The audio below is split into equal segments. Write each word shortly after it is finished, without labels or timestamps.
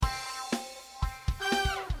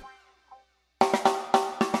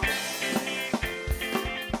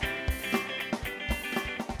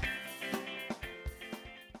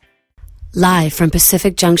Live from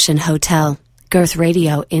Pacific Junction Hotel. Girth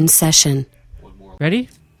Radio in session. Ready?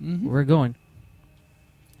 Mm-hmm. We're going.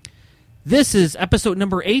 This is episode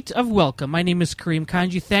number 8 of Welcome. My name is Kareem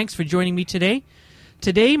Kanji. Thanks for joining me today.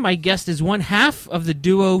 Today, my guest is one half of the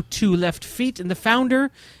duo Two Left Feet and the founder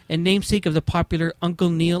and namesake of the popular Uncle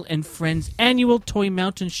Neil and Friends annual Toy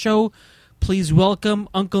Mountain show. Please welcome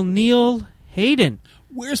Uncle Neil Hayden.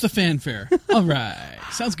 Where's the fanfare? All right.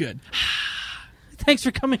 Sounds good. Thanks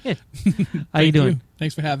for coming in. How you doing?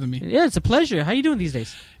 Thanks for having me. Yeah, it's a pleasure. How you doing these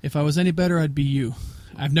days? If I was any better, I'd be you.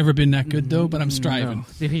 I've never been that good, though, but I'm striving. No.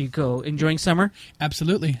 There you go. Enjoying summer?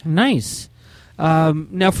 Absolutely. Nice.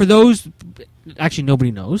 Now, for those, actually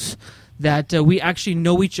nobody knows, that we actually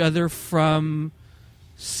know each other from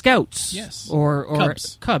Scouts. Yes. Or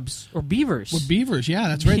Cubs. Or Beavers. We're Beavers, yeah,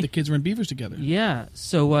 that's right. The kids were in Beavers together. Yeah.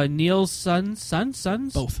 So Neil's sons?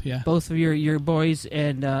 Both, yeah. Both of your boys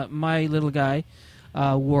and my little guy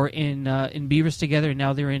were in Beavers together, and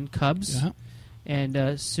now they're in Cubs. Uh-huh.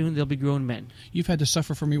 And soon they'll be grown men. You've had to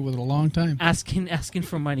suffer for me with it a long time. Asking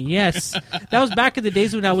for money, yes. That was back in the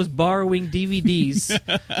days when I was borrowing DVDs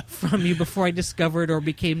from you before I discovered or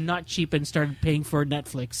became not cheap and started paying for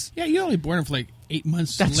Netflix. Yeah, you only born him for like 8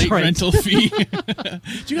 months. That's late right. rental fee.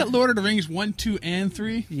 You got Lord of the Rings 1, 2, and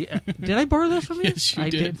 3? Yeah. Did I borrow those from you? Yes, you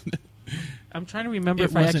did. I'm trying to remember It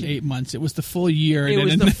if I wasn't actually... 8 months. It was the full year. It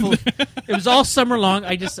was the full... It was all summer long.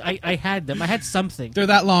 I had them. I had something. They're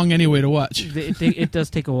that long anyway to watch. It does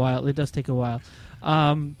take a while. It does take a while.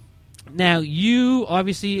 Now, you,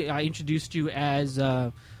 obviously, I introduced you as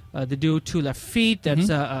the duo Two Left Feet. That's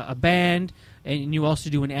a band. And you also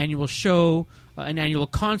do an annual show, an annual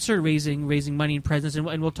concert, raising money and presents.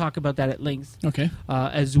 And we'll talk about that at length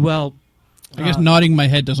as well. I guess nodding my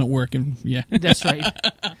head doesn't work. And yeah, that's right.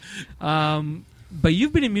 But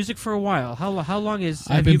you've been in music for a while. How long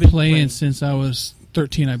I've been playing since I was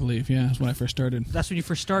 13, I believe. Yeah, that's when I first started. That's when you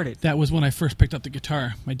first started. That was when I first picked up the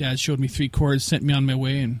guitar. My dad showed me 3 chords, sent me on my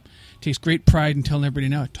way, and takes great pride in telling everybody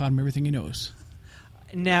now I taught him everything he knows.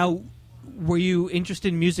 Now, were you interested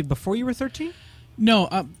in music before you were 13? No,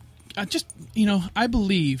 I just, I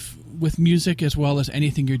believe with music as well as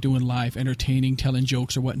anything you're doing live, entertaining, telling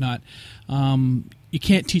jokes or whatnot, you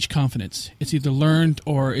can't teach confidence. It's either learned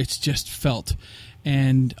or it's just felt.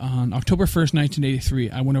 And on October 1st,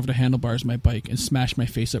 1983, I went over to handlebars my bike and smashed my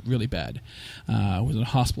face up really bad. I was in a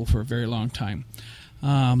hospital for a very long time.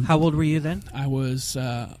 How old were you then? I was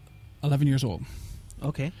 11 years old.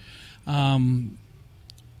 Okay.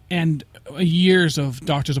 And years of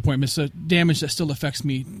doctor's appointments, damage that still affects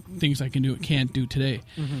me, things I can't do today.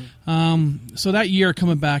 Mm-hmm. So that year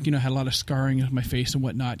coming back, I had a lot of scarring on my face and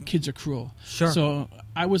whatnot. Kids are cruel. Sure. So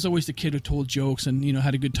I was always the kid who told jokes and,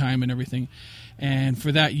 had a good time and everything. And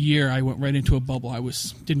for that year, I went right into a bubble. I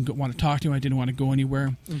didn't want to talk to him. I didn't want to go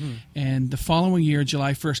anywhere. Mm-hmm. And the following year,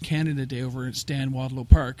 July 1st, Canada Day over at Stan Wadlow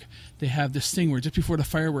Park, they have this thing where just before the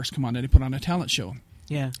fireworks come on, they put on a talent show.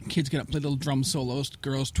 Yeah. Kids get up, play little drum solos,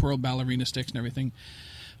 girls twirl ballerina sticks and everything.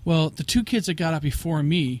 Well, the 2 kids that got up before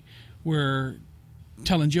me were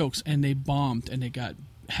telling jokes, and they bombed, and they got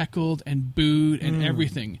heckled and booed and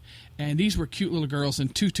everything. And these were cute little girls in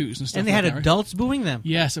tutus and stuff. And they had adults booing them.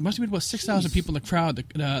 Yes, it must have been about 6,000 people in the crowd.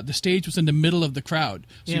 The stage was in the middle of the crowd,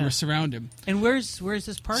 so you were surrounded. And where's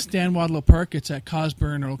this park? Stan Wadlow Park. It's at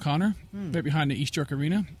Cosburn or O'Connor, right behind the East York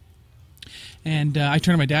Arena. And I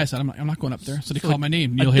turned to my dad and said, I'm not going up there. So they called my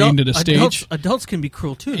name, Neil Hayden, to the stage. Adults can be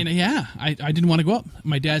cruel, too. And I didn't want to go up.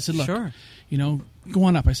 My dad said, look, go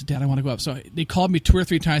on up. I said, Dad, I want to go up. So they called me 2 or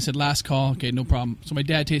 3 times, said, last call. Okay, no problem. So my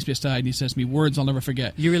dad takes me aside, and he says to me, words I'll never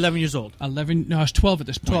forget. You're 11 years old. I was 12 at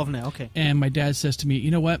this point. 12 now, okay. And my dad says to me,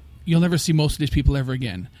 you know what? You'll never see most of these people ever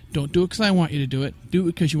again. Don't do it because I want you to do it. Do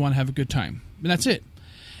it because you want to have a good time. And that's it.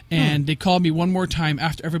 And they called me one more time.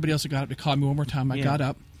 After everybody else had got up, they called me one more time. I got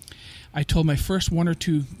up. I told my first 1 or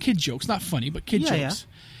 2 kid jokes. Not funny, but kid jokes. Yeah.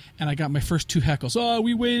 And I got my first 2 heckles. Oh,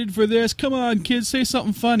 we waited for this. Come on, kids, say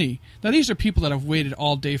something funny. Now, these are people that have waited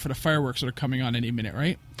all day for the fireworks that are coming on any minute,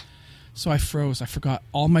 right? So I froze. I forgot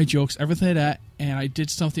all my jokes, everything like that, and I did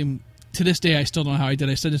something. To this day, I still don't know how I did.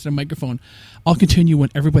 I said this in a microphone. I'll continue when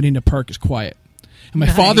everybody in the park is quiet. And my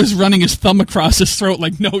father's running his thumb across his throat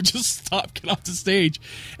like, no, just stop, get off the stage.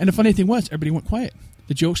 And the funny thing was, everybody went quiet.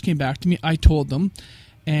 The jokes came back to me. I told them.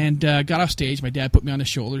 And got off stage. My dad put me on his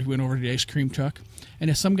shoulder. He went over to the ice cream truck. And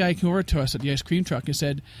then some guy came over to us at the ice cream truck and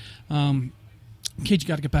said, kid, you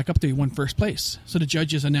got to get back up there. You won first place. So the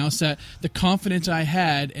judges announced that the confidence I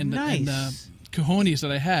had and the cojones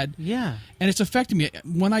that I had. Yeah. And it's affected me.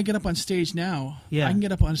 When I get up on stage now, Yeah. I can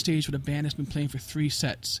get up on stage with a band that's been playing for 3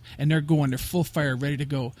 sets, and they're going, they're full fire, ready to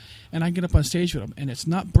go. And I get up on stage with them, and it's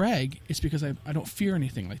not brag, it's because I don't fear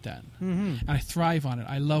anything like that. Mm-hmm. And I thrive on it.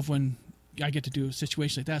 I love when I get to do a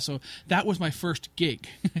situation like that. So that was my first gig.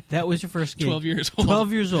 That was your first gig. 12 years old.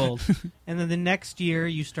 12 years old. And then the next year,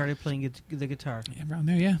 you started playing the guitar. Yeah, around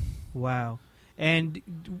there, yeah. Wow. And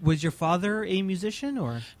was your father a musician,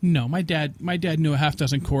 or? No, my dad knew a half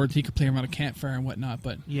dozen chords. He could play around a campfire and whatnot,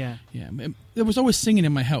 but Yeah. there was always singing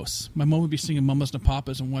in my house. My mom would be singing Mamas and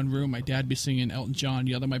Papas in one room. My dad would be singing Elton John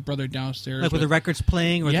the other. My brother downstairs. Like with the records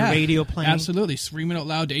playing or the radio playing? Absolutely. Screaming out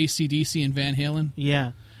loud to AC/DC and Van Halen.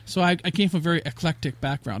 Yeah. So I came from a very eclectic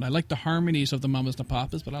background. I like the harmonies of the Mamas and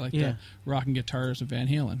Papas, but I like the rock and guitars of Van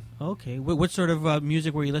Halen. Okay. What sort of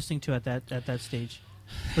music were you listening to at that stage?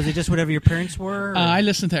 Was it just whatever your parents were? I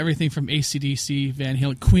listened to everything from AC/DC, Van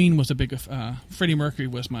Halen. Queen was a big... Freddie Mercury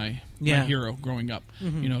was my hero growing up.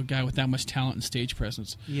 Mm-hmm. You know, a guy with that much talent and stage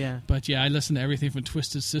presence. Yeah. But I listened to everything from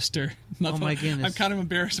Twisted Sister. Oh my goodness. I'm kind of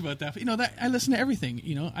embarrassed about that. But, I listen to everything.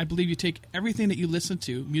 I believe you take everything that you listen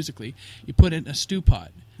to musically, you put it in a stew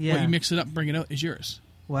pot. Yeah. What you mix it up and bring it out is yours.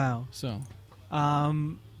 Wow. So...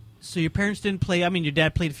 So your parents didn't play. I mean, your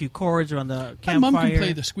dad played a few chords around the campfire. My mom can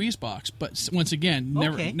play the squeeze box, but once again,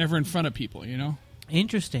 Okay. never in front of people.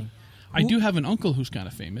 Interesting. I do have an uncle who's kind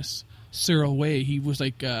of famous, Cyril Way. He was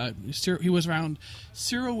like he was around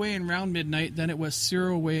Cyril Way and Round Midnight. Then it was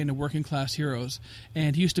Cyril Way and the Working Class Heroes,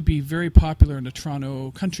 and he used to be very popular in the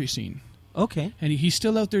Toronto country scene. Okay. And he's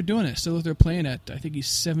still out there doing it. Still out there playing it. I think he's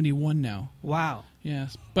 71 now. Wow. Yeah,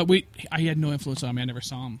 but I had no influence on him. I never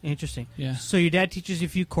saw him. Interesting. Yeah. So your dad teaches you a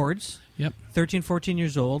few chords. Yep. 13, 14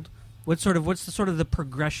 years old. What's the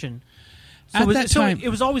progression? So At that time, it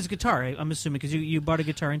was always guitar, I'm assuming, because you bought a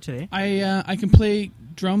guitar in today. I can play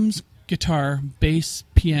drums, guitar, bass,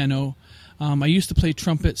 piano. I used to play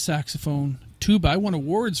trumpet, saxophone, tuba. I won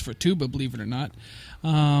awards for tuba, believe it or not.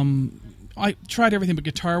 I tried everything, but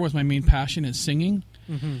guitar was my main passion, and singing.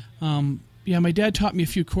 Mm-hmm. My dad taught me a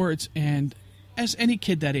few chords, and as any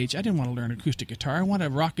kid that age, I didn't want to learn acoustic guitar. I wanted a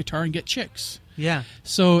rock guitar and get chicks. Yeah.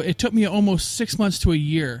 So it took me almost 6 months to a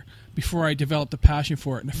year before I developed a passion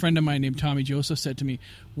for it. And a friend of mine named Tommy Joseph said to me,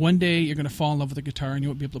 one day you're going to fall in love with the guitar and you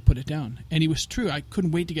won't be able to put it down. And he was true. I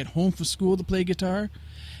couldn't wait to get home from school to play guitar.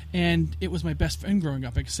 And it was my best friend growing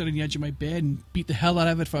up. I could sit on the edge of my bed and beat the hell out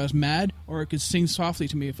of it if I was mad, or it could sing softly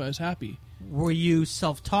to me if I was happy. Were you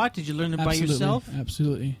self-taught? Did you learn it by yourself?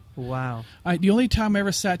 Absolutely. Wow. The only time I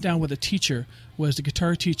ever sat down with a teacher was the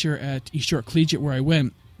guitar teacher at East York Collegiate where I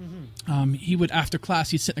went. Mm-hmm. He would, after class,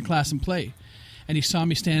 he'd sit in the class and play. And he saw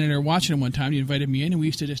me standing there watching him one time. He invited me in, and we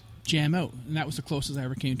used to just jam out. And that was the closest I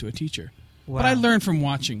ever came to a teacher. Wow. But I learned from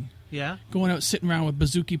watching. Yeah? Going out, sitting around with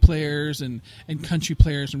bouzouki players and country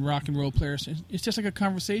players and rock and roll players. It's just like a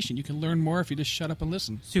conversation. You can learn more if you just shut up and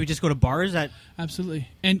listen. So you just go to bars? Absolutely.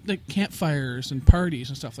 And like campfires and parties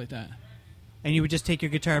and stuff like that. And you would just take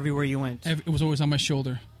your guitar everywhere you went? It was always on my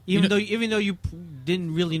shoulder. Even though you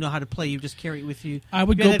didn't really know how to play, you just carry it with you. I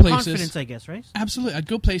would you go had places. Confidence, I guess, right? Absolutely. I'd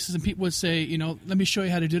go places and people would say, let me show you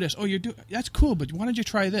how to do this. Oh, that's cool, but why don't you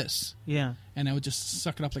try this? Yeah. And I would just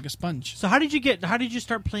suck it up like a sponge. So how did you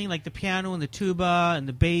start playing like the piano and the tuba and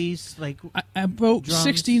the bass? Like about drums?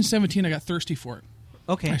 16, 17, I got thirsty for it.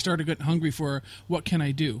 Okay. I started getting hungry for what can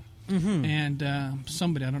I do. Mm-hmm. And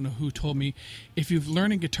somebody, I don't know who, told me, if you're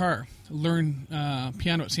learning guitar, learn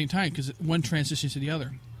piano at the same time because one transitions to the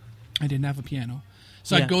other. I didn't have a piano.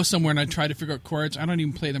 So I'd go somewhere and I'd try to figure out chords. I don't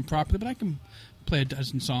even play them properly, but I can play a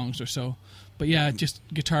dozen songs or so. But yeah, just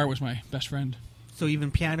guitar was my best friend. So even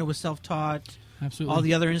piano was self-taught? Absolutely. All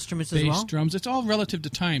the other instruments as well? Bass, drums. It's all relative to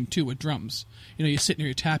time, too, with drums. You sit there,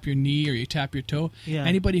 you tap your knee or you tap your toe. Yeah.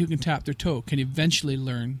 Anybody who can tap their toe can eventually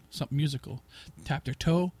learn something musical. Tap their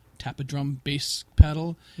toe, tap a drum bass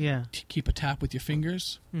pedal. Yeah. Keep a tap with your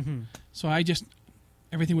fingers. Mm-hmm. So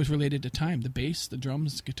everything was related to time. The bass, the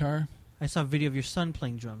drums, the guitar. I saw a video of your son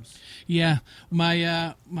playing drums. Yeah. My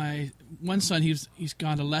one son, he's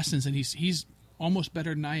gone to lessons, and he's almost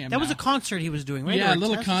better than I am. That was now. a concert he was doing, right? Yeah, Or a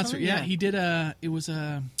little test or concert. something? Yeah, he did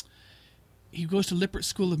he goes to Lippert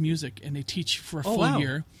School of Music, and they teach for a full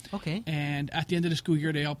year. Okay. And at the end of the school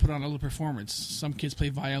year, they all put on a little performance. Some kids play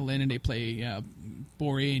violin, and they play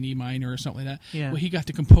Bourrée and E minor or something like that. Yeah. Yeah. Well, he got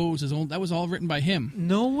to compose his own. That was all written by him.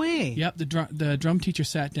 No way. Yep. The drum teacher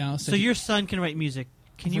sat down. So your son can write music.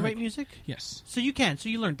 Can you Right. write music? Yes. So you can. So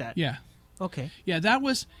you learned that. Yeah. Okay. Yeah, that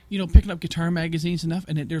was, picking up guitar magazines and enough,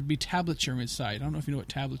 and there'd be tablature inside. I don't know if you know what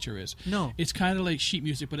tablature is. No. It's kind of like sheet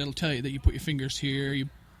music, but it'll tell you that you put your fingers here, you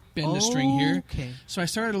bend the string here. Okay. So I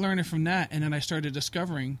started learning from that, and then I started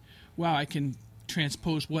discovering, wow, I can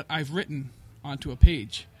transpose what I've written onto a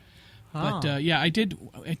page. Oh. But I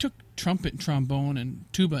took trumpet and trombone and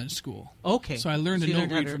tuba in school. Okay. So I learned So to you note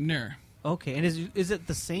learned how read to- from there. Okay, and is it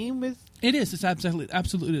the same with? It is. It's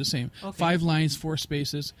absolutely the same. Okay. 5 lines, 4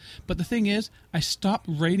 spaces. But the thing is, I stopped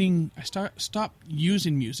writing. Stopped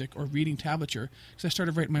using music or reading tablature because I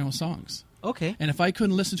started writing my own songs. Okay, And if I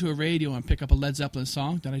couldn't listen to a radio and pick up a Led Zeppelin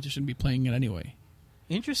song, then I just shouldn't be playing it anyway.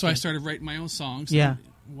 interesting. So I started writing my own songs. Yeah.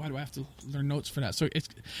 And why do I have to learn notes for that? So it's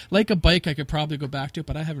like a bike. I could probably go back to it,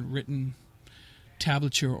 but I haven't written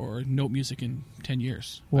tablature or note music in 10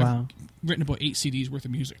 years. Wow. I've written about 8 CDs worth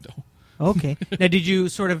of music, though. Okay. Now, did you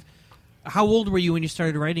sort of? How old were you when you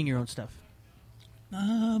started writing your own stuff?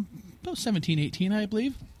 About 17, 18, I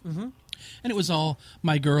believe. Mm-hmm. And it was all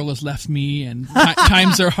 "My Girl Has Left Me" and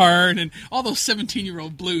 "Times Are Hard" and all those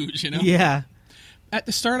 17-year-old blues, you know. Yeah. At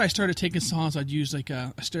the start, I started taking songs. I'd use like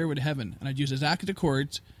a Stairway to Heaven, and I'd use exact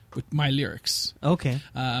chords with my lyrics. Okay.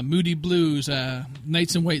 Moody Blues,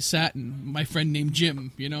 Nights in White Satin, My Friend Named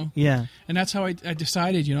Jim, you know. Yeah. And that's how I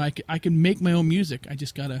decided, you know, I can make my own music. I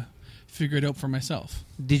just gotta figure it out for myself.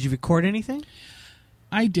 Did you record anything?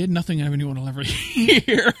 I did nothing anyone will ever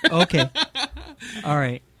hear. Okay. All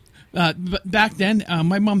right. But back then,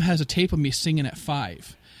 my mom has a tape of me singing at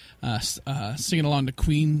 5, singing along the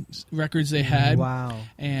Queen records they had. Wow.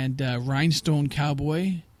 And Rhinestone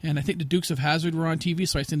Cowboy. And I think the Dukes of Hazzard were on TV,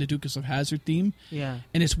 so I sang the Dukes of Hazzard theme. Yeah.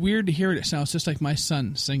 And it's weird to hear it. It sounds just like my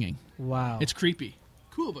son singing. Wow. It's creepy.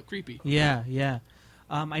 Cool, but creepy. Yeah. Yeah.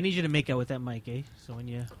 I need you to make out with that mic, eh? So when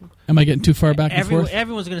you Am I getting too far back and forth?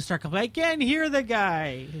 everyone's going to start complaining. I can't hear the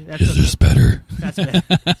guy. That's Is this better? That's better.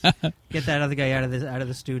 Get that other guy out of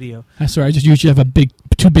the studio. I'm sorry, I just usually have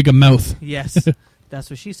too big a mouth. Yes, that's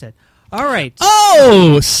what she said. All right.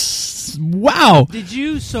 Oh, wow. Did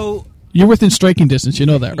you You're within striking distance, you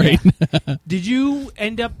know that, right? Did you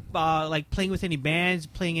end up like playing with any bands,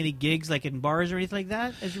 playing any gigs like in bars or anything like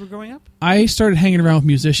that as you were growing up? I started hanging around with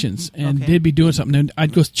musicians, and Okay. they'd be doing something, and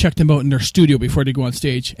I'd go check them out in their studio before they go on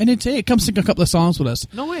stage, and they'd say, hey, come sing a couple of songs with us.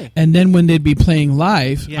 No way. And then when they'd be playing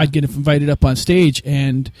live, Yeah. I'd get invited up on stage,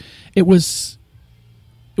 and it was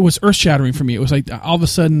earth-shattering for me. It was like all of a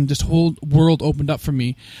sudden this whole world opened up for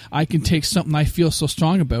me. I can take something I feel so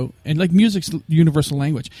strong about, and like music's universal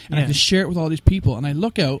language, and I Yeah. can share it with all these people. And I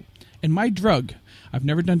look out, and my drug, I've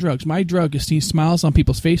never done drugs, my drug is seeing smiles on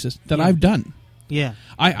people's faces that Yeah. I've done. Yeah.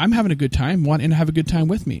 I'm having a good time, wanting to have a good time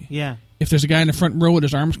with me. Yeah. If there's a guy in the front row with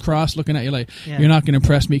his arms crossed looking at you like, Yeah. you're not going to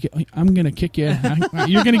impress me, I'm going to kick you.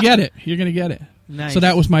 You're going to get it. You're going to get it. Nice. So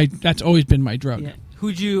that's always been my drug. Yeah.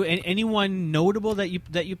 Who'd you? Anyone notable that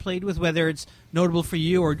you played with? Whether it's notable for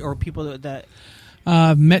you or people that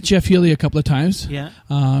Met Jeff Healey a couple of times. yeah.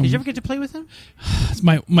 Um, Did you ever get to play with him? It's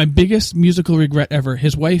my biggest musical regret ever.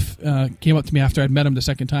 His wife came up to me after I'd met him the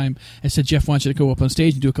second time and said, Jeff wants you to go up on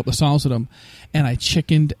stage and do a couple of songs with him. And I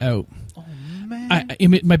chickened out. Oh man.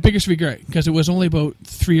 My biggest regret, because it was only about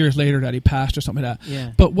 3 years later that he passed or something like that.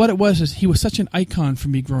 Yeah. But what it was is he was such an icon for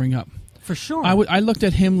me growing up. For sure. I looked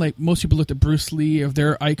at him like most people looked at Bruce Lee of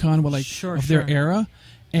their icon, their era,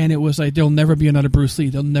 and it was like there'll never be another Bruce Lee,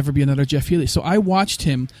 there'll never be another Jeff Healey. So I watched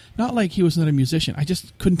him not like he was another musician. I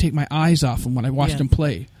just couldn't take my eyes off him when I watched him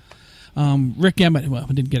play. Rick Emmett, well,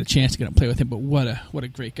 I didn't get a chance to get to play with him, but what a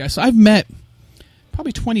great guy. So I've met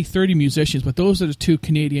probably 20, 30 musicians, but those are the two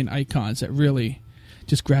Canadian icons that really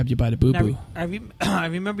just grabbed you by the boo boo. I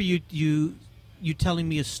remember you telling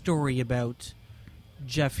me a story about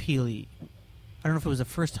Jeff Healey. I don't know if it was the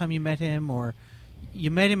first time you met him or you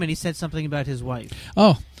met him and he said something about his wife.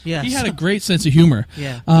 Oh, Yeah, he had a great sense of humor.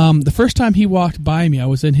 Yeah. The first time he walked by me, I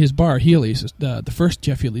was in his bar, Healy's, the first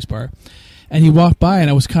Jeff Healey's bar, and he walked by and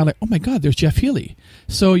I was kind of like, oh my God, there's Jeff Healey.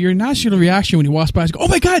 So your natural reaction when he walks by is, oh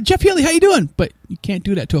my God, Jeff Healey, how you doing? But you can't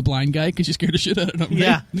do that to a blind guy because you scared the shit out of him.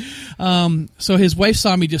 Right? Yeah. So his wife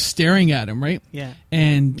saw me just staring at him, right? Yeah.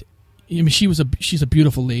 And I mean, she's a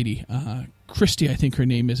beautiful lady. Christy, I think her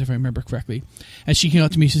name is, if I remember correctly. And she came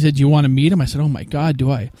up to me. She said, do you want to meet him? I said, oh, my God,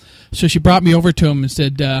 do I? So she brought me over to him and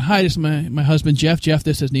said, hi, this is my husband, Jeff. Jeff,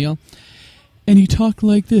 this is Neil. And he talked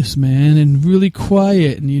like this, man, and really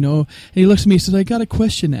quiet. And, and he looks at me and says, I got a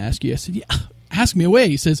question to ask you. I said, yeah, ask me away.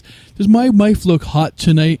 He says, does my wife look hot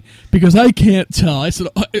tonight? Because I can't tell. I said,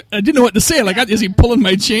 I didn't know what to say. Like, is he pulling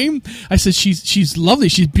my chain? I said, she's lovely.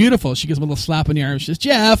 She's beautiful. She gives him a little slap on the arm. She says,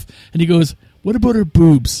 Jeff. And he goes, what about her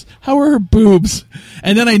boobs? How are her boobs?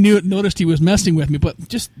 And then I noticed he was messing with me, but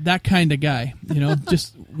just that kind of guy,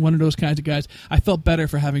 just one of those kinds of guys. I felt better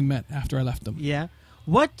for having met after I left him. Yeah.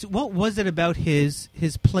 What was it about his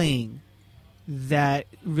playing that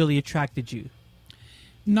really attracted you?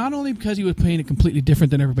 not only because he was playing it completely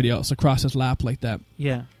different than everybody else across his lap like that.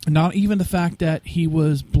 Yeah. Not even the fact that he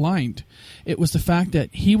was blind. It was the fact that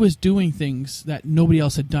he was doing things that nobody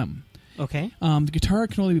else had done. Okay. The guitar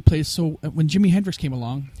can only be played so... When Jimi Hendrix came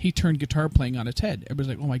along, he turned guitar playing on its head. Everybody's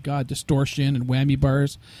like, oh my God, distortion and whammy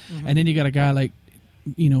bars. Mm-hmm. And then you got a guy like,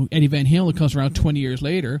 Eddie Van Halen comes around 20 years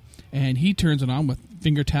later, and he turns it on with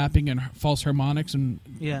finger tapping and false harmonics and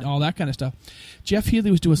all that kind of stuff. Jeff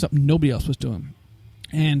Healey was doing something nobody else was doing.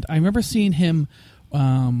 And I remember seeing him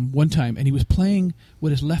one time, and he was playing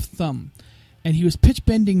with his left thumb. And he was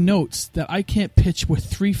pitch-bending notes that I can't pitch with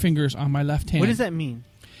 3 fingers on my left hand. What does that mean?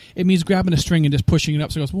 It means grabbing a string and just pushing it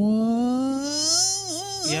up so it goes, whoa,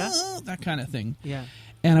 that kind of thing. Yeah.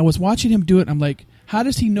 And I was watching him do it, and I'm like, how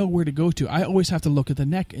does he know where to go to? I always have to look at the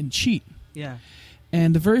neck and cheat. Yeah.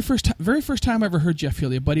 And the very first time I ever heard Jeff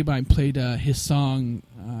Healey, a buddy of mine played his song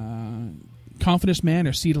Confidence Man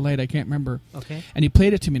or Seed of Light, I can't remember. Okay. And he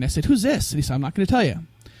played it to me, and I said, who's this? And he said, I'm not going to tell you.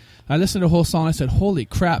 I listened to the whole song. I said, holy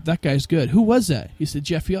crap, that guy's good. Who was that? He said,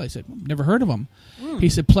 Jeff Healey. I said, never heard of him. He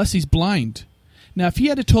said, plus he's blind. Now, if he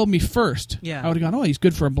had told me first, I would have gone, oh, he's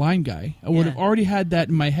good for a blind guy. I would have already had that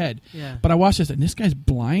in my head. Yeah. But I watched this, and this guy's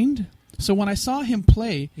blind? So when I saw him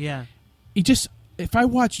play, he just... If I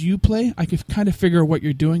watch you play, I could kind of figure out what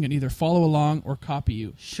you're doing and either follow along or copy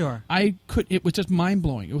you. Sure. It was just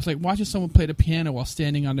mind-blowing. It was like watching someone play the piano while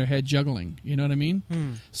standing on their head juggling. You know what I mean?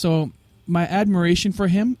 So my admiration for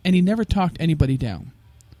him, and he never talked anybody down.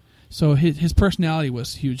 So his personality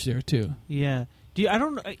was huge there, too. Yeah. I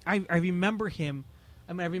remember him.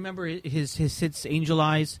 I mean, I remember his hits, Angel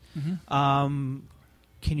Eyes. Mm-hmm.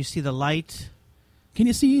 Can You See the Light? Can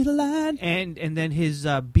you see the light? And then his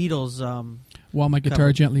Beatles... While My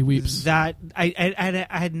Guitar Gently Weeps. That I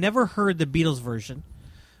had never heard the Beatles version,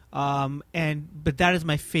 but that is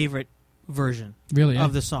my favorite version. Really,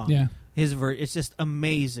 of the song. Yeah, it's just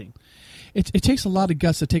amazing. It takes a lot of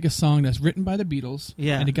guts to take a song that's written by the Beatles,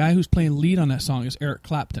 and the guy who's playing lead on that song is Eric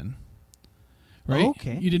Clapton. Right?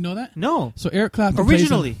 Okay, you didn't know that? No. So Eric Clapton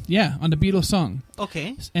originally, on the Beatles song.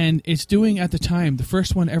 Okay, and it's doing at the time the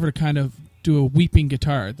first one ever to kind of do a weeping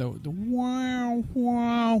guitar, the wow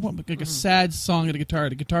wow, like a sad song of the guitar.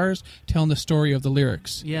 The guitar's telling the story of the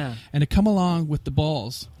lyrics. Yeah, and to come along with the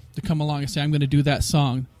balls to come along and say, I'm going to do that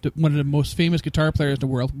song. One of the most famous guitar players in the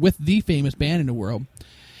world with the famous band in the world.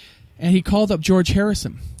 And he called up George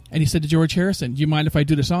Harrison, and he said to George Harrison, "Do you mind if I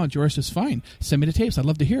do the song?" George says, "Fine. Send me the tapes. I'd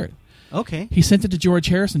love to hear it." Okay. He sent it to George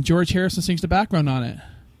Harrison. George Harrison sings the background on it.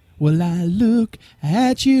 Will I look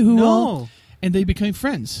at you? No. And they became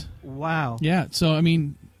friends. Wow. Yeah, so, I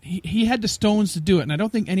mean, he had the stones to do it, and I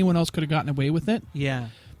don't think anyone else could have gotten away with it. Yeah.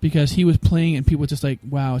 Because he was playing, and people were just like,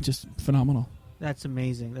 wow, it's just phenomenal. That's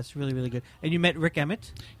amazing. That's really, really good. And you met Rick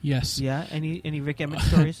Emmett? Yes. Yeah? Any Rick Emmett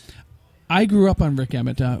stories? I grew up on Rick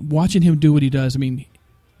Emmett. Watching him do what he does, I mean,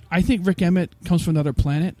 I think Rick Emmett comes from another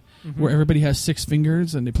planet where everybody has 6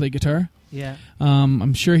 fingers and they play guitar. Yeah.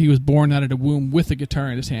 I'm sure he was born out of the womb with a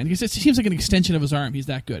guitar in his hand. Because it seems like an extension of his arm. He's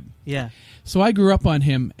that good. Yeah. So I grew up on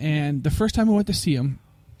him, and the first time I went to see him,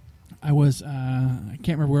 I was, I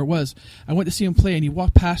can't remember where it was. I went to see him play, and he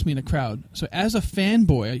walked past me in the crowd. So as a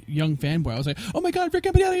fanboy, a young fanboy, I was like, oh my God, Rick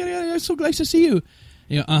Emmett, it's so nice to see you.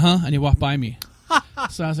 And he walked by me.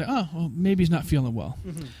 So I was like, oh, well, maybe he's not feeling well.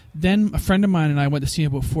 Then a friend of mine and I went to see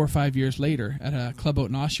him about 4 or 5 years later at a club out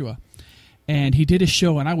in Oshawa. And he did a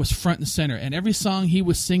show, and I was front and center. And every song he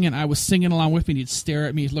was singing, I was singing along with me. And he'd stare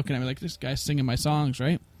at me, he's looking at me like, this guy's singing my songs,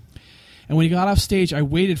 right? And when he got off stage, I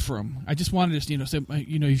waited for him. I just wanted to, say,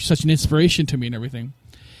 you're such an inspiration to me and everything.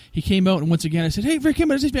 He came out, and once again, I said, hey, Rick,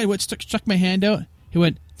 come on, this man. Stuck my hand out. He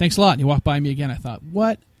went, thanks a lot. And he walked by me again. I thought,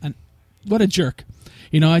 what a jerk.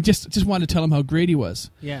 I just wanted to tell him how great he was.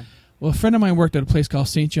 Yeah. Well, a friend of mine worked at a place called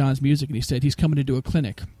St. John's Music, and he said he's coming to do a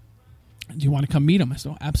clinic. Do you want to come meet him? I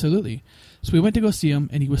said, oh, absolutely. So we went to go see him,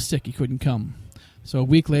 and he was sick. He couldn't come. So a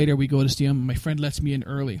week later, we go to see him. My friend lets me in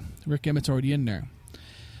early. Rick Emmett's already in there.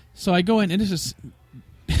 So I go in, and this is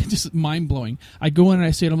just mind-blowing. I go in, and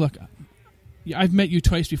I say to him, look, I've met you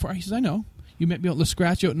twice before. He says, I know. You met me at La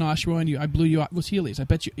Scratch out in Oshawa, and I blew you off. It was Healy's. I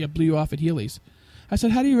bet you I blew you off at Healy's. I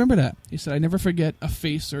said, how do you remember that? He said, I never forget a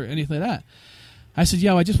face or anything like that. I said,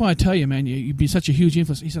 yeah, I just want to tell you, man, you've been such a huge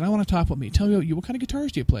influence. He said, I want to talk about me. Tell me what kind of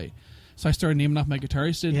guitars do you play? So I started naming off my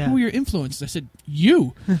guitars. He said, who are your influences? I said,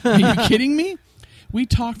 you. Are you kidding me? We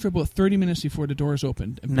talked for about 30 minutes before the doors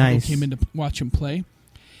opened. And nice. People came in to watch him play.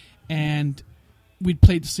 And we'd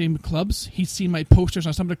played the same clubs. He'd seen my posters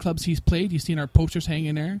on some of the clubs he's played. He's seen our posters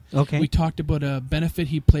hanging there. Okay. We talked about a benefit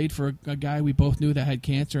he played for a guy we both knew that had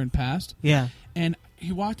cancer and passed. Yeah. And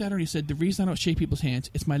he walked out and he said, the reason I don't shake people's hands,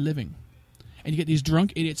 it's my living. and you get these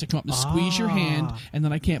drunk idiots that come up and squeeze your hand, and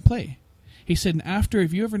then I can't play. He said, and after,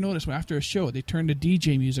 if you ever notice, after a show, they turn the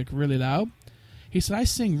DJ music really loud. He said, I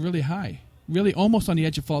sing really high, really almost on the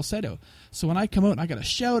edge of falsetto. So when I come out and I got to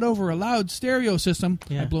shout over a loud stereo system,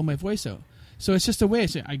 I blow my voice out. So it's just a way.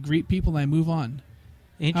 I greet people and I move on.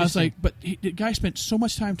 I was like, but the guy spent so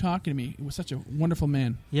much time talking to me. He was such a wonderful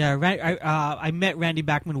man. Yeah, I met Randy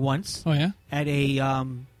Bachman once. Oh yeah, at a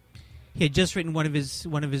he had just written one of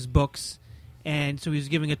his books, and so he was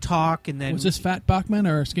giving a talk. And then was this Fat Bachman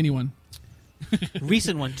or a skinny one?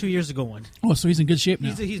 Recent one, 2 years ago one. Oh, so he's in good shape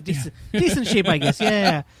now. He's decent shape, I guess.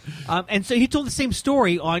 Yeah. And so he told the same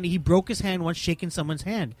story on he broke his hand once shaking someone's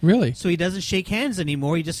hand. Really? So he doesn't shake hands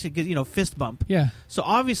anymore. He just fist bump. Yeah. So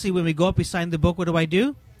obviously, when we go up, we sign the book. What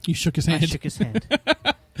do? You shook his hand. I shook his hand.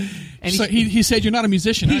 And so he said, "You're not a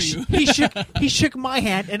musician, are you?" he shook my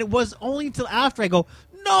hand, and it was only until after I go,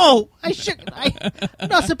 "No, I'm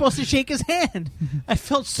not supposed to shake his hand." I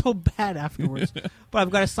felt so bad afterwards. But I've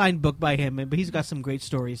got a signed book by him, but he's got some great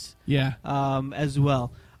stories. Yeah. As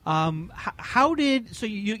well. How did so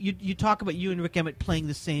you talk about you and Rick Emmett playing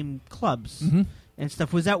the same clubs and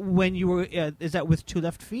stuff? Was that when you were? Is that with 2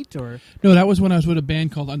 Left Feet or? No, that was when I was with a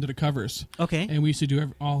band called Under the Covers. Okay. And we used to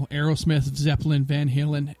do all Aerosmith, Zeppelin, Van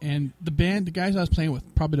Halen, and the guys I was playing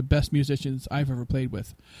with, probably the best musicians I've ever played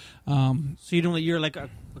with. So you're like a,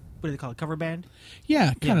 what do they call it, cover band?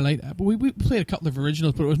 Yeah, kind of like that. But we played a couple of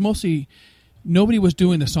originals, but it was mostly nobody was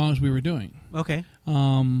doing the songs we were doing. Okay.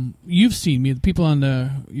 You've seen me. The people on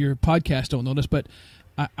your podcast don't know this, but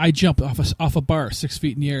I jump off a bar 6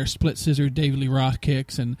 feet in the air, split scissor David Lee Roth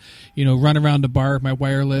kicks, and run around the bar with my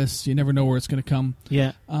wireless. You never know where it's going to come.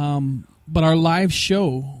 Yeah. But our live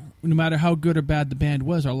show, no matter how good or bad the band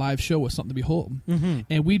was, our live show was something to behold.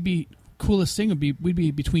 And coolest thing would be we'd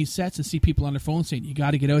be between sets and see people on their phone saying, "You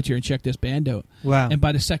got to get out here and check this band out." Wow! And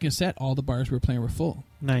by the second set, all the bars we were playing were full.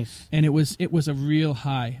 Nice. And it was a real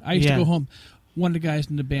high. I used to go home. One of the guys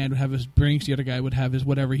in the band would have his drinks. The other guy would have his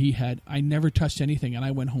whatever he had. I never touched anything, and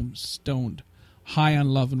I went home stoned, high on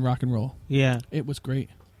love and rock and roll. Yeah, it was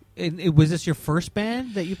great. Was this your first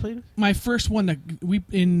band that you played with? My first one.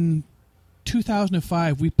 In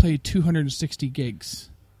 2005, we played 260 gigs.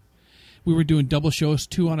 We were doing double shows,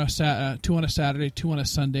 2 on a Saturday, 2 on a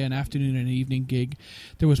Sunday, an afternoon and an evening gig.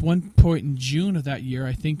 There was one point in June of that year,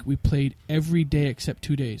 I think we played every day except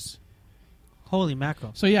 2 days. Holy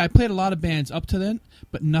mackerel. So yeah, I played a lot of bands up to then,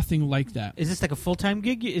 but nothing like that. Is this like a full-time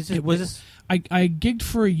gig? I gigged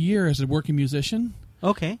for a year as a working musician.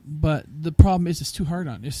 Okay. But the problem is it's too hard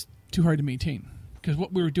to maintain. Because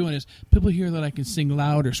what we were doing is people hear that I can sing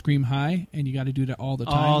loud or scream high, and you got to do that all the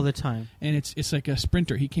time. All the time. And it's like a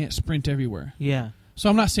sprinter. He can't sprint everywhere. Yeah. So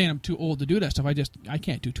I'm not saying I'm too old to do that stuff. I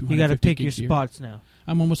can't do 250 You got to pick gigs your spots now.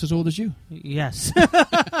 I'm almost as old as you. Yes.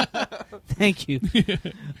 Thank you.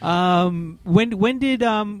 When did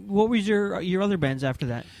what was your other bands after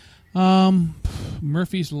that?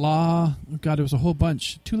 Murphy's Law. God, there was a whole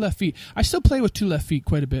bunch. 2 Left Feet. I still play with 2 Left Feet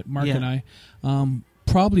quite a bit. Mark and I.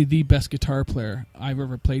 Probably the best guitar player I've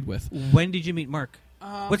ever played with. When did you meet Mark?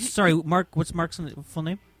 What's Mark's full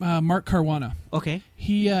name? Mark Caruana. Okay.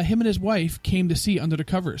 Him and his wife came to see Under the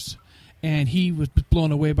Covers, and he was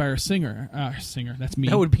blown away by our singer. That's me.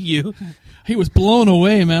 That would be you. He was blown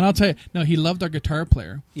away, man. I'll tell you. No, he loved our guitar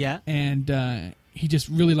player. Yeah. And he just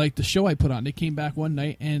really liked the show I put on. They came back one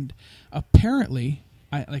night, and apparently,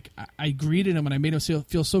 I greeted him, and I made him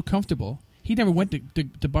feel so comfortable. He never went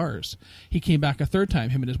to bars. He came back a third time,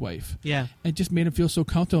 him and his wife. Yeah. It just made him feel so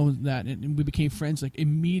comfortable with that, and we became friends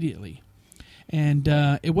immediately. And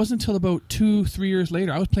it wasn't until about 2-3 years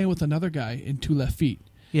later, I was playing with another guy in 2 Left Feet.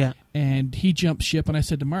 Yeah. And he jumped ship, and I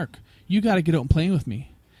said to Mark, "You got to get out and play with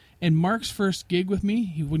me." And Mark's first gig with me,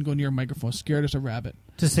 he wouldn't go near a microphone, scared as a rabbit.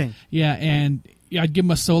 To sing. Yeah, and I'd give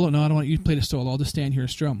him a solo. "No, I don't want you to play the solo. I'll just stand here and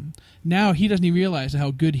strum." Now he doesn't even realize how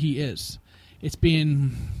good he is. It's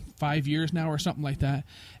been 5 years now or something like that.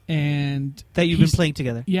 And that you've been playing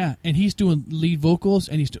together. Yeah, and he's doing lead vocals,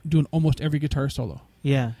 and he's doing almost every guitar solo.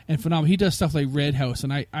 Yeah. And phenomenal. He does stuff like Red House,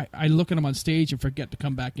 and I look at him on stage and forget to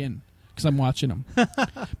come back in because I'm watching him.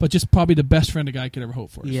 But just probably the best friend a guy could ever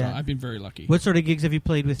hope for. Yeah. So I've been very lucky. What sort of gigs have you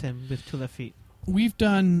played with him, with 2 Left Feet? We've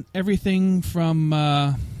done everything from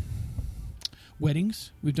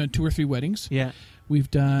weddings. We've done 2 or 3 weddings. Yeah.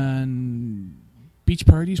 We've done beach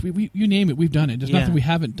parties. We you name it, we've done it. There's nothing we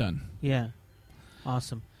haven't done. Yeah.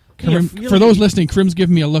 Awesome. For those listening, Krim's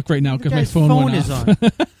giving me a look right now because my phone went is off. on.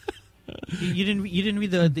 You didn't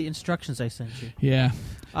read the instructions I sent you. Yeah.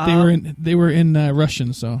 They were in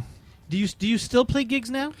Russian, so. Do you still play gigs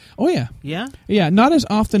now? Oh yeah. Yeah? Yeah, not as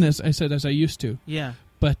often as I used to. Yeah.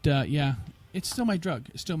 But yeah, it's still my drug.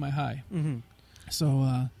 It's still my high. Mm-hmm.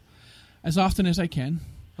 So as often as I can.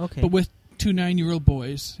 Okay. But with 2 9-year-old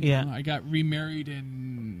boys. Yeah. I got remarried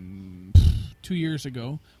in 2 years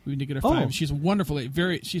ago. We need to get her Oh. 5. She's a wonderful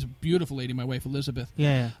lady. She's a beautiful lady, my wife, Elizabeth.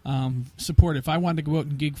 Yeah. Supportive. If I wanted to go out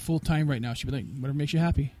and gig full time right now, she'd be like, whatever makes you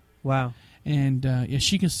happy. Wow. And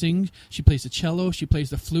she can sing. She plays the cello. She plays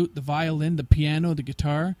the flute, the violin, the piano, the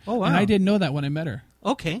guitar. Oh, wow. And I didn't know that when I met her.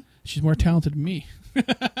 Okay. She's more talented than me.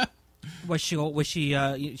 Was she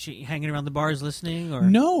hanging around the bars listening or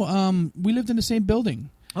No, we lived in the same building.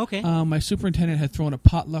 Okay. My superintendent had thrown a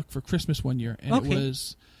potluck for Christmas one year, and Okay.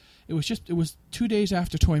 it was 2 days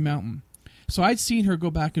after Toy Mountain. So I'd seen her go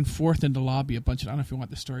back and forth in the lobby a bunch of, I don't know if you want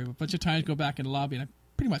the story, but a bunch of times go back in the lobby, and I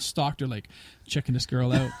pretty much stalked her, like checking this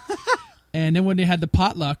girl out. And then when they had the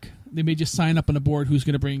potluck, they made you sign up on the board who's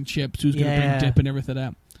going to bring chips, who's going to Yeah. bring dip, and everything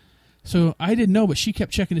like that. So I didn't know, but she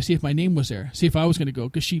kept checking to see if my name was there, see if I was going to go,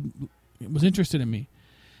 because she was interested in me.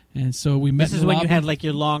 And so we met. This in is the when lobby. you had like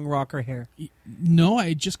your long rocker hair. No, I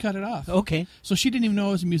had just cut it off. Okay. So she didn't even know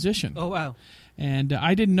I was a musician. Oh wow. And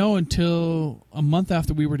I didn't know until a month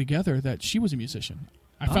after we were together that she was a musician.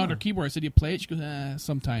 I found her keyboard. I said, "Do you play it?" She goes,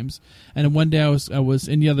 "Sometimes." And then one day I was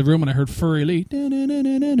in the other room and I heard Furry Lee,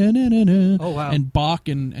 Oh wow. and Bach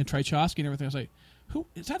and Tchaikovsky and everything. I was like, "Who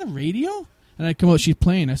is that? A radio?" And I come out, she's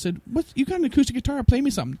playing. I said, "What? You got an acoustic guitar? Play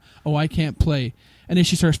me something." "Oh, I can't play." And then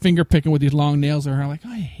she starts finger picking with these long nails in her. I'm like,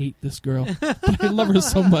 I hate this girl, but I love her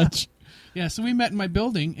so much. Yeah, so we met in my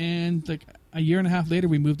building, and like a year and a half later,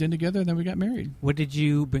 we moved in together, and then we got married. What did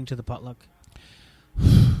you bring to the potluck?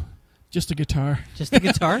 Just a guitar. Just the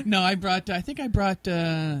guitar? No, I think I brought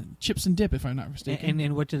chips and dip, if I'm not mistaken.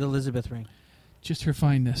 And what did Elizabeth bring? Just her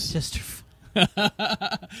fineness. Just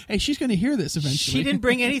Hey, she's going to hear this eventually. She didn't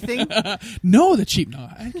bring anything? No, I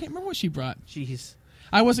can't remember what she brought. Jeez.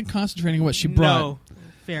 I wasn't concentrating on what she brought. No.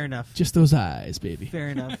 Fair enough. Just those eyes, baby. Fair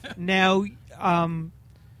enough. Now,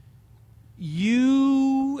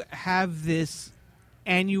 you have this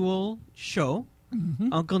annual show,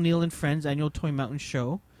 Uncle Neil and Friends annual Toy Mountain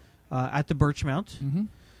show at the Birchmount.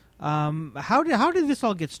 How did this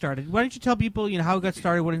all get started? Why don't you tell people how it got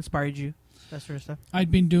started, what inspired you, that sort of stuff?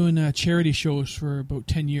 I'd been doing charity shows for about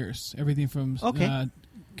 10 years. Everything from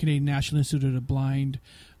Canadian National Institute of the Blind,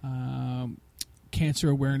 cancer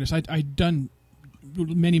awareness. I'd done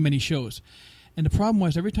many, many shows. And the problem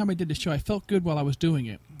was, every time I did the show, I felt good while I was doing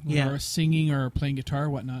it. Yeah. Or I was singing or playing guitar or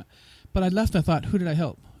whatnot. But I left and I thought, who did I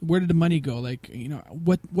help? Where did the money go? Like,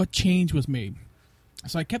 what change was made?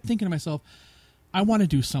 So I kept thinking to myself, I want to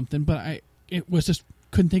do something, but it was just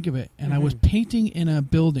couldn't think of it. And I was painting in a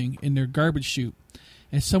building in their garbage chute.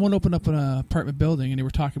 And someone opened up an apartment building, and they were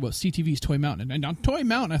talking about CTV's Toy Mountain. And on Toy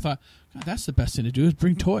Mountain, I thought, God, that's the best thing to do is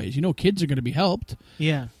bring toys. Kids are going to be helped.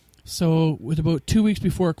 Yeah. So with about 2 weeks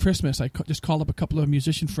before Christmas, I just called up a couple of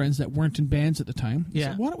musician friends that weren't in bands at the time. I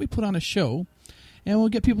said, why don't we put on a show, and we'll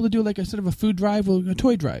get people to do, like, instead of a food drive, a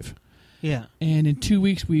toy drive. Yeah. And in 2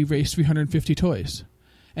 weeks, we raised 350 toys.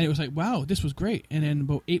 And it was like, wow, this was great. And then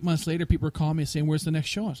about 8 months later, people were calling me and saying, where's the next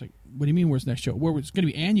show? I was like, what do you mean, where's the next show? Well, it's going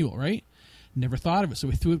to be annual, right? Never thought of it. So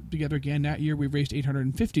we threw it together again. That year, we raised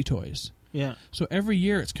 850 toys. Yeah. So every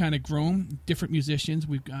year, it's kind of grown. Different musicians.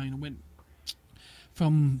 We've went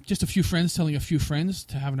from just a few friends telling a few friends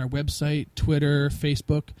to having our website, Twitter,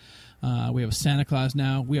 Facebook. We have a Santa Claus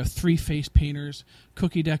now. We have 3 face painters,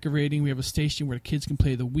 cookie decorating. We have a station where the kids can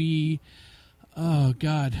play the Wii. Oh,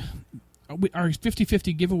 God. Our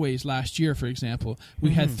 50-50 giveaways last year, for example,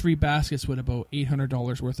 we had 3 baskets with about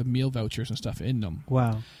 $800 worth of meal vouchers and stuff in them.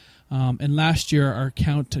 Wow. And last year, our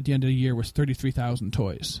count at the end of the year was 33,000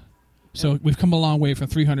 toys. So we've come a long way from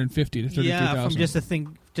 350 to 33,000. Yeah,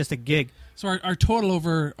 from just a gig. So our total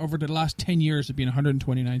over the last 10 years has been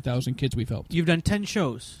 129,000 kids we've helped. You've done 10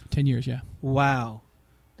 shows. 10 years, yeah. Wow.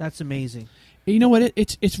 That's amazing. You know what?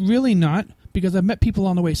 It's really not, because I've met people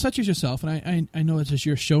on the way, such as yourself, and I know this is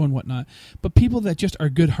your show and whatnot, but people that just are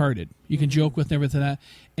good-hearted. You can joke with and everything like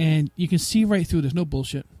that, and you can see right through. There's no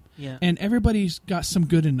bullshit. Yeah. And everybody's got some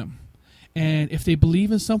good in them. And if they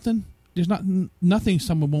believe in something, there's nothing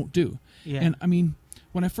someone won't do. Yeah. And, I mean,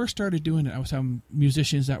 when I first started doing it, I was having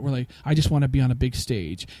musicians that were like, I just want to be on a big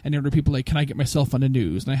stage. And there were people like, can I get myself on the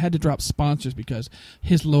news? And I had to drop sponsors because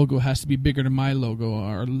his logo has to be bigger than my logo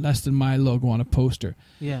or less than my logo on a poster.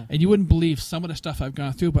 Yeah. And you wouldn't believe some of the stuff I've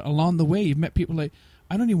gone through. But along the way, you've met people like,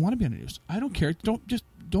 I don't even want to be on the news. I don't care. Don't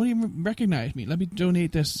even recognize me. Let me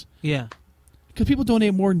donate this. Yeah. Because people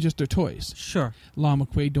donate more than just their toys. Sure. Lon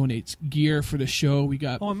McQuaid donates gear for the show. We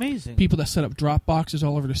got amazing. people that set up drop boxes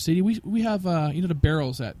all over the city. We have the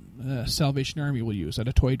barrels that Salvation Army will use at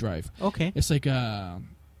a toy drive. Okay. It's like a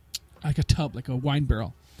tub, like a wine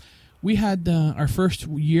barrel. we had our first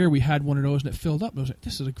year, we had one of those, and it filled up. I was like,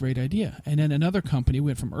 this is a great idea. And then another company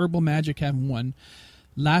went from Herbal Magic having one.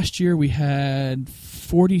 Last year, we had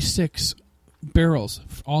 46 barrels,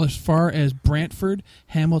 all as far as Brantford,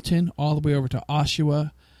 Hamilton, all the way over to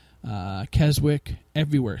Oshawa, Keswick,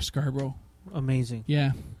 everywhere, Scarborough. Amazing.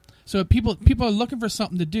 Yeah. So people are looking for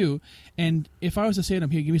something to do, and if I was to say to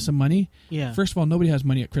them, "Here, give me some money," Yeah. first of all, nobody has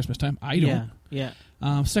money at Christmas time. I don't. Yeah.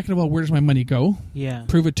 Second of all, where does my money go? Yeah.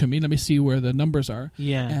 Prove it to me. Let me see where the numbers are.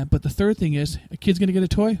 Yeah. But the third thing is, a kid's going to get a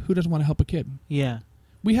toy. Who doesn't want to help a kid? Yeah.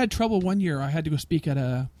 We had trouble one year. I had to go speak at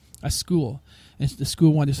a school, and the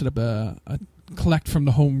school wanted to set up a collect from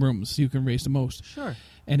the home rooms so you can raise the most. Sure.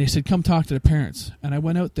 And they said, come talk to the parents. And I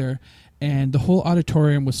went out there, and the whole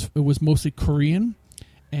auditorium was mostly Korean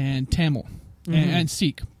and Tamil and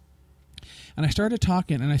Sikh. And I started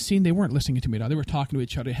talking, and I seen they weren't listening to me at all. They were talking to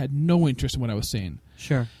each other. They had no interest in what I was saying.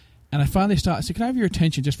 Sure. And I finally stopped. I said, can I have your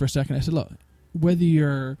attention just for a second? I said, look, whether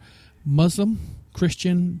you're Muslim,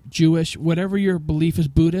 Christian, Jewish, whatever your belief is,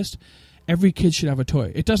 Buddhist, every kid should have a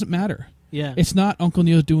toy. It doesn't matter. Yeah. It's not Uncle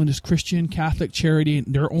Neil doing this Christian, Catholic charity, and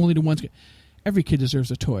they're only the ones. Every kid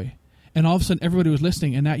deserves a toy. And all of a sudden, everybody was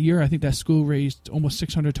listening. And that year, I think that school raised almost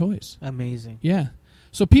 600 toys. Amazing. Yeah.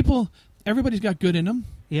 So everybody's got good in them.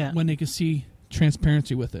 Yeah. When they can see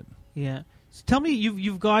transparency with it. Yeah. So tell me,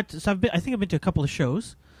 you've got. So I think I've been to a couple of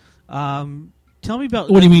shows. Tell me about.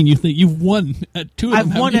 What do you mean? You think you've won at two of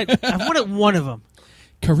them? I've won at one of them.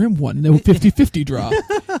 Karim won the 50-50 draw,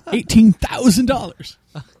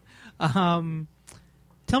 $18,000.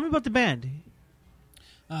 Tell me about the band.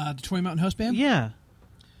 The Toy Mountain House Band. Yeah.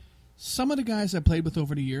 Some of the guys I played with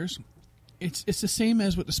over the years, it's the same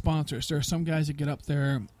as with the sponsors. There are some guys that get up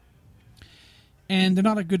there, and they're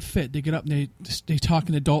not a good fit. They get up and they talk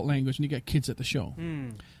in adult language, and you got kids at the show.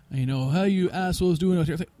 You know, how you assholes doing out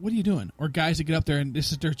here? Like, what are you doing? Or guys that get up there and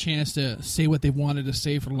this is their chance to say what they wanted to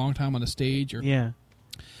say for a long time on the stage. Yeah.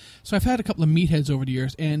 So I've had a couple of meatheads over the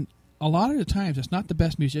years, and a lot of the times it's not the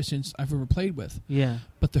best musicians I've ever played with. Yeah.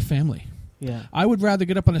 But their family. Yeah. I would rather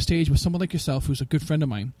get up on a stage with someone like yourself, who's a good friend of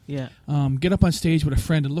mine. Yeah. Get up on stage with a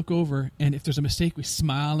friend and look over, and if there's a mistake, we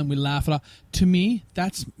smile and we laugh it off. To me,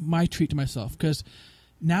 that's my treat to myself, because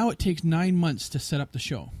now it takes 9 months to set up the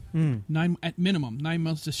show. At minimum, 9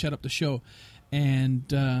 months to set up the show.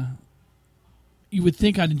 And you would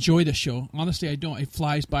think I'd enjoy the show. Honestly, I don't. It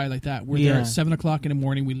flies by like that. We're there at 7 o'clock in the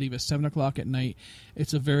morning. We leave at 7 o'clock at night.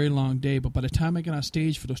 It's a very long day. But by the time I get on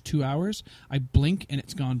stage for those 2 hours, I blink and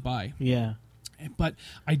it's gone by. Yeah. But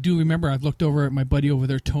I do remember I've looked over at my buddy over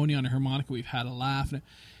there, Tony, on a harmonica. We've had a laugh. And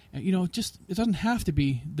you know, just it doesn't have to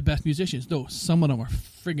be the best musicians, though some of them are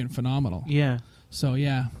friggin' phenomenal. Yeah. So,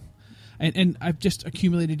 yeah. And I've just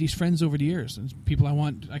accumulated these friends over the years. And people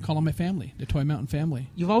I call them my family, the Toy Mountain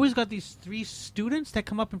family. You've always got these 3 students that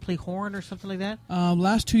come up and play horn or something like that?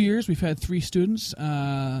 Last 2 years, we've had 3 students,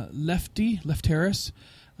 Left Harris,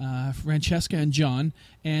 Francesca, and John.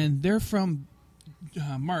 And they're from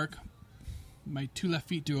Mark, my 2 Left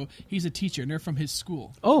Feet duo. He's a teacher, and they're from his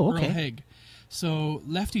school. Oh, okay. Earl Haig. So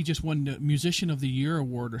Lefty just won the Musician of the Year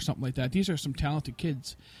award or something like that. These are some talented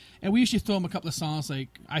kids. And we usually throw them a couple of songs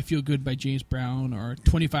like I Feel Good by James Brown or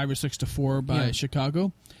 25 or 6 to 4 by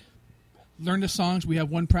Chicago. Learn the songs. We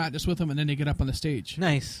have one practice with them, and then they get up on the stage.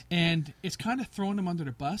 Nice. And it's kind of throwing them under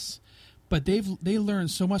the bus, but they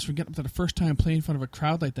learned so much from getting up to the first time playing in front of a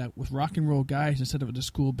crowd like that with rock and roll guys instead of the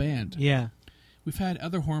school band. Yeah. We've had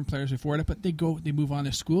other horn players before that, but they move on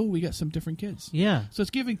to school. We got some different kids. Yeah. So it's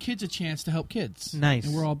giving kids a chance to help kids. Nice.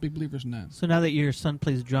 And we're all big believers in that. So now that your son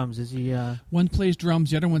plays drums, is he... One plays drums,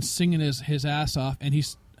 the other one's singing his ass off, and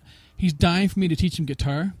he's dying for me to teach him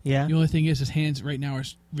guitar. Yeah. The only thing is his hands right now are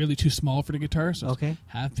really too small for the guitar, so okay.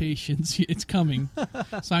 Have patience. It's coming.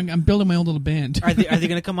 So I'm building my own little band. Are they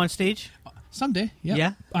going to come on stage? Someday, yeah.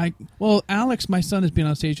 Yeah? Well, Alex, my son, has been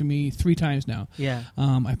on stage with me 3 times now. Yeah.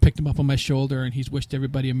 I picked him up on my shoulder, and he's wished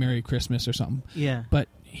everybody a Merry Christmas or something. Yeah. But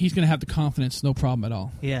he's going to have the confidence, no problem at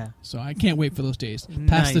all. Yeah. So I can't wait for those days. Nice.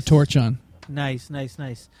 Pass the torch on. Nice.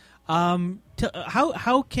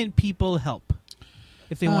 How can people help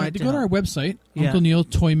if they wanted to go to our website, Yeah.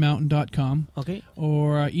 UncleNeilToyMountain.com. Okay.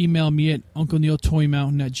 Or email me at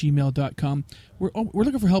UncleNeilToyMountain@gmail.com. We're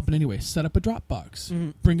looking for help in any way. Set up a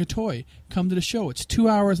Dropbox. Bring a toy. Come to the show. It's 2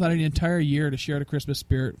 hours out of the entire year to share the Christmas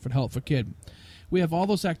spirit for the helpful kid. We have all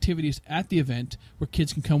those activities at the event where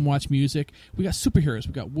kids can come watch music. We got superheroes.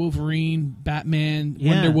 We got Wolverine, Batman,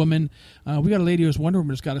 Wonder Woman. We got a lady who's Wonder Woman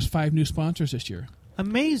who's got us 5 new sponsors this year.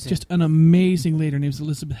 Amazing. Just an amazing lady. Her name's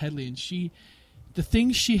Elizabeth Headley, and the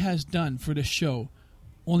things she has done for this show,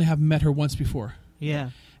 only have met her once before. Yeah.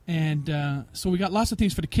 And so we got lots of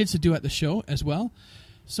things for the kids to do at the show as well.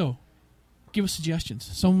 So give us suggestions.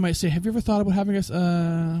 Someone might say, have you ever thought about having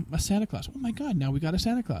a Santa Claus? Oh, my God, now we got a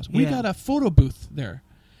Santa Claus. We got a photo booth there.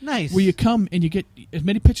 Nice. Where you come and you get as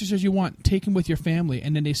many pictures as you want taken with your family,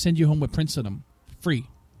 and then they send you home with prints of them free.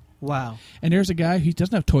 Wow. And there's a guy, he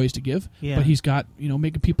doesn't have toys to give, but he's got,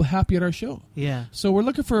 making people happy at our show. Yeah. So we're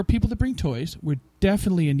looking for people to bring toys. We're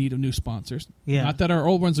definitely in need of new sponsors. Yeah. Not that our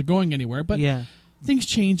old ones are going anywhere, but things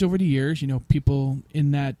change over the years. People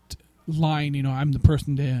in that line, I'm the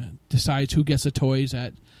person that decides who gets the toys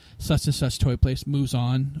at such and such toy place, moves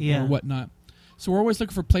on or whatnot. So we're always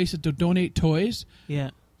looking for places to donate toys,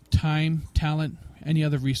 time, talent, any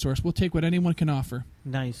other resource. We'll take what anyone can offer.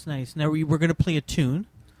 Nice. Now we're going to play a tune.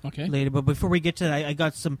 Okay. Later, but before we get to that, I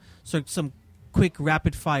got some quick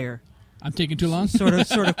rapid fire. I'm taking too long. Sort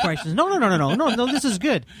of questions. No. This is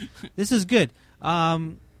good. This is good.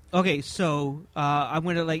 Okay, so I'm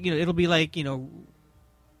gonna it'll be like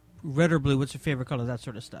red or blue. What's your favorite color? That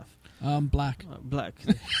sort of stuff. Black. Black.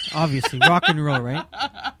 Obviously, rock and roll, right?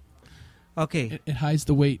 Okay. It hides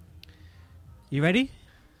the weight. You ready?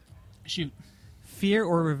 Shoot. Fear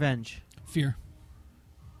or revenge? Fear.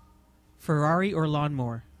 Ferrari or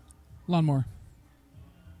lawnmower? Lawnmower.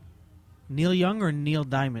 Neil Young or Neil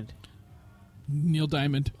Diamond? Neil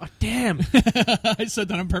Diamond. Oh, damn. I said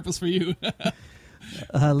that on purpose for you.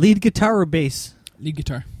 Lead guitar or bass? Lead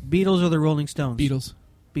guitar. Beatles or the Rolling Stones? Beatles.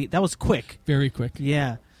 That was quick. Very quick.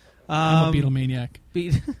 Yeah. I'm a Beatle maniac.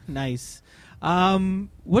 Nice.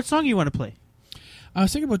 What song you want to play? I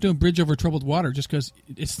was thinking about doing Bridge Over Troubled Water just because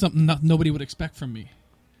it's something nobody would expect from me.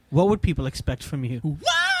 What would people expect from you?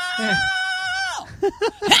 Wow!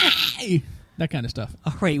 Hey! That kind of stuff.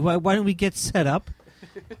 All right. Why don't we get set up?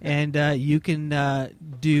 And you can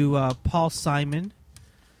do Paul Simon.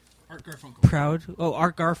 Art Garfunkel. Proud. Oh,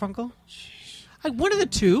 Art Garfunkel? One of the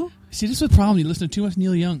two. See, this is the problem. You listen to too much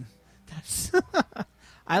Neil Young. That's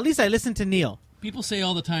At least I listen to Neil. People say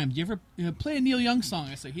all the time, do you ever play a Neil Young song?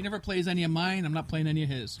 I say, he never plays any of mine. I'm not playing any of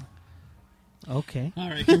his. Okay. All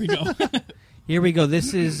right, here we go. Here we go.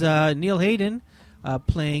 This is Neil Hayden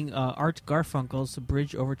playing Art Garfunkel's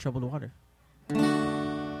Bridge Over Troubled Water.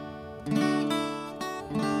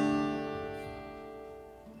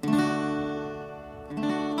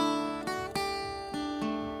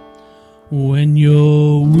 When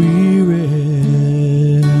you're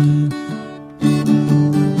weary,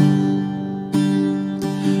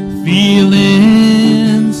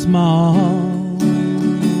 feeling small,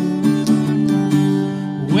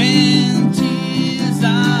 when tears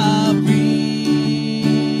are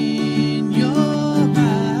in your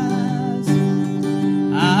eyes,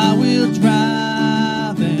 I will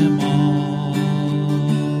dry them all.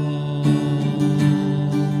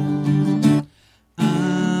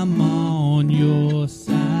 I'm on your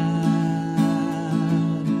side.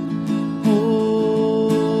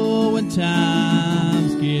 Oh, when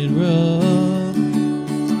times get rough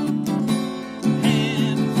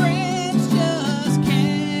and friends just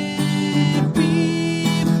can't be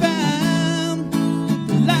found,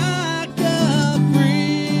 like a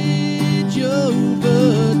bridge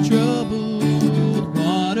over troubled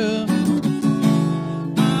water,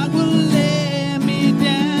 I will lay me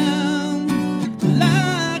down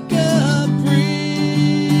like a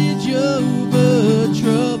bridge over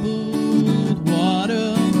troubled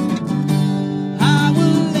water. I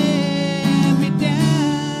will lay me down.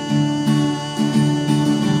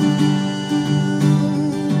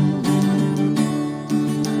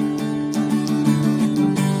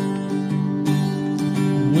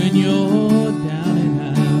 When you're down and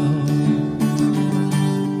out,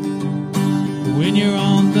 when you're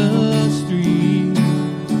on the street,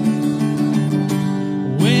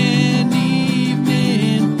 when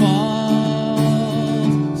evening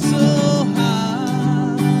falls so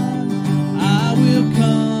high, I will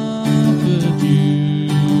comfort you.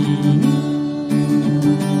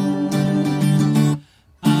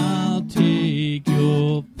 I'll take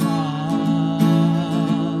your part.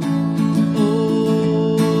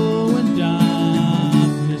 Oh,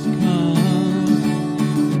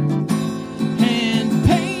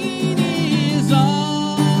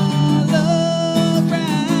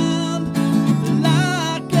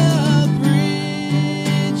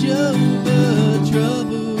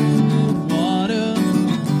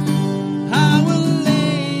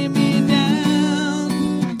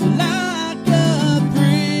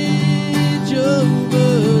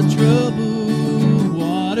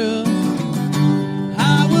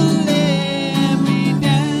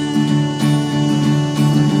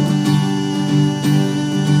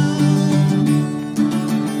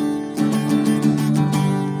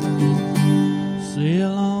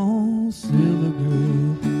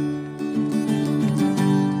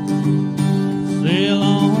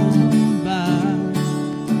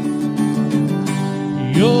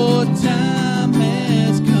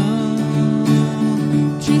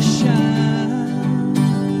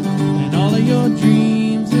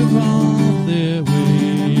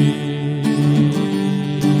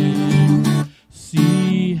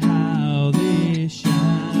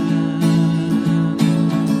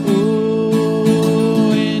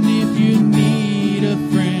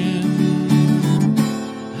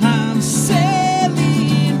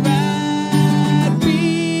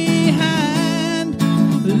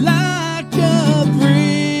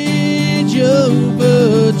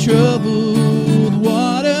 troubled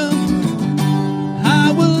water.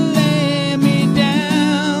 I will lay me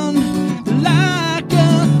down like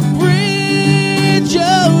a bridge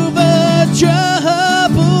over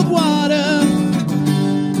troubled water.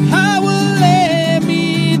 I will lay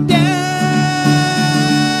me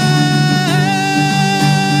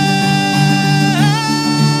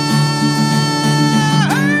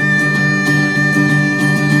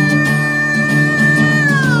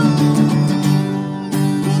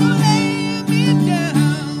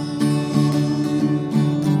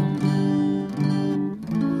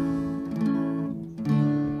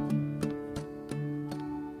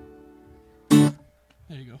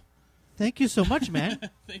There you go. Thank you so much, man.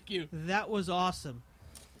 Thank you. That was awesome.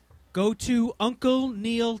 Go to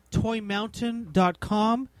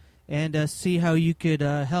UncleNeilToyMountain.com and see how you could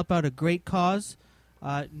help out a great cause.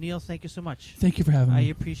 Neil, thank you so much. Thank you for having I me.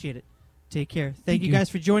 appreciate it. Take care. Thank Thank you you. guys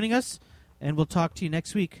for joining us, and we'll talk to you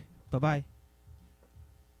next week. Bye-bye.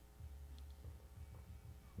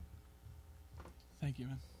 Thank you,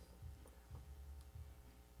 man.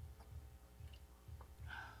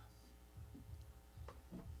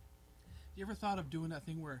 You ever thought of doing that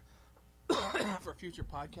thing where for a future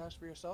podcast for yourself?